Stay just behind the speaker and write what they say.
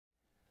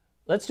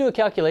Let's do a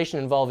calculation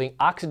involving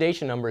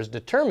oxidation numbers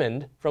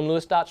determined from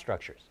Lewis dot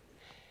structures.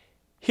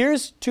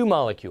 Here's two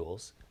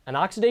molecules. An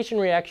oxidation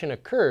reaction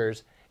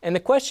occurs, and the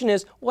question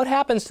is, what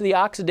happens to the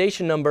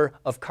oxidation number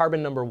of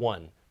carbon number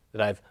 1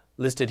 that I've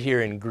listed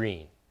here in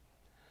green?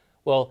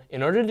 Well,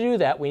 in order to do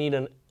that, we need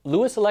a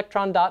Lewis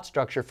electron dot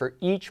structure for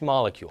each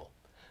molecule.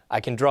 I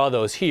can draw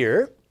those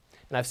here,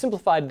 and I've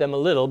simplified them a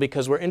little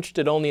because we're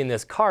interested only in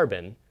this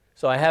carbon,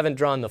 so I haven't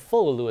drawn the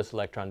full Lewis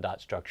electron dot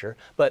structure,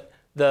 but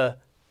the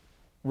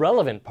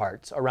relevant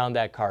parts around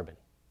that carbon.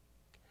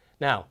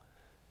 Now,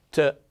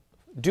 to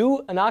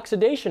do an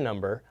oxidation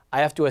number,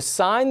 I have to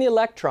assign the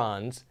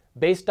electrons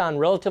based on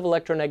relative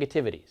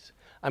electronegativities.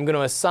 I'm going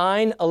to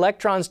assign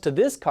electrons to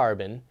this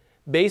carbon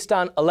based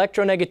on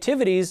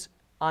electronegativities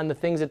on the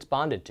things it's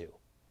bonded to.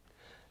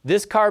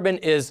 This carbon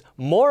is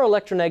more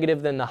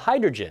electronegative than the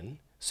hydrogen,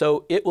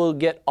 so it will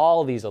get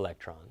all these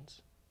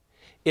electrons.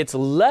 It's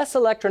less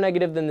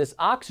electronegative than this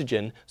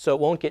oxygen, so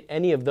it won't get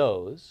any of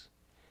those.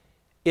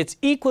 It's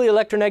equally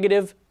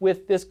electronegative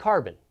with this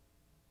carbon.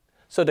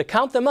 So to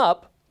count them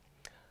up,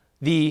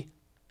 the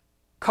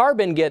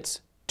carbon gets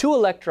 2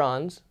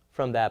 electrons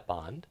from that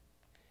bond.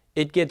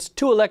 It gets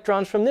 2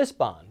 electrons from this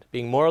bond,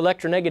 being more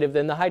electronegative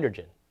than the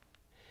hydrogen.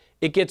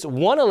 It gets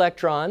 1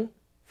 electron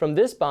from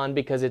this bond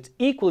because it's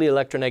equally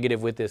electronegative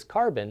with this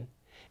carbon,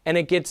 and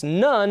it gets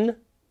none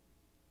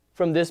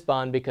from this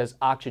bond because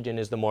oxygen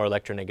is the more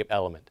electronegative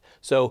element.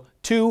 So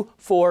 2,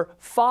 4,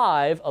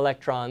 5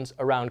 electrons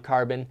around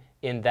carbon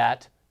in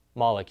that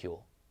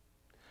molecule.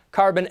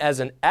 Carbon as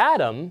an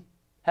atom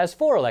has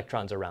 4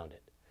 electrons around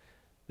it.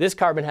 This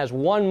carbon has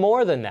 1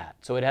 more than that,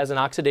 so it has an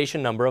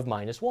oxidation number of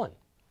 -1.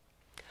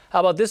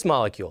 How about this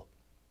molecule?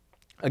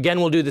 Again,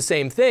 we'll do the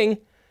same thing.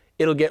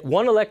 It'll get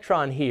 1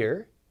 electron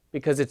here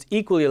because it's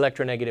equally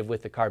electronegative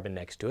with the carbon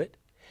next to it.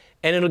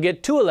 And it'll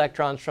get 2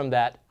 electrons from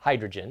that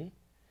hydrogen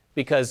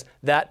because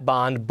that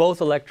bond,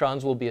 both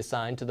electrons will be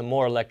assigned to the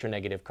more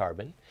electronegative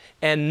carbon.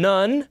 And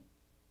none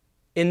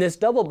in this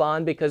double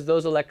bond because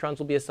those electrons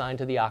will be assigned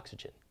to the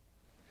oxygen.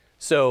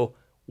 So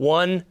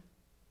 1,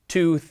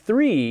 2,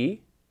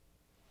 3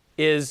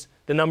 is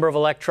the number of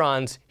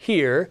electrons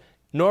here.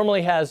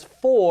 Normally has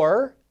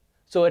 4,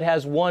 so it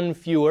has 1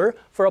 fewer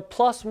for a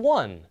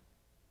 +1.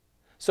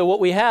 So what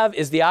we have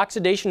is the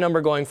oxidation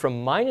number going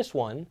from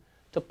 -1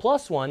 to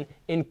 +1,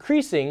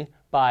 increasing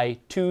by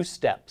 2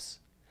 steps.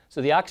 So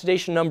the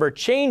oxidation number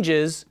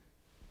changes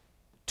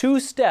 2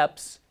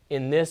 steps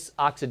in this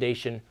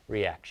oxidation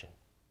reaction.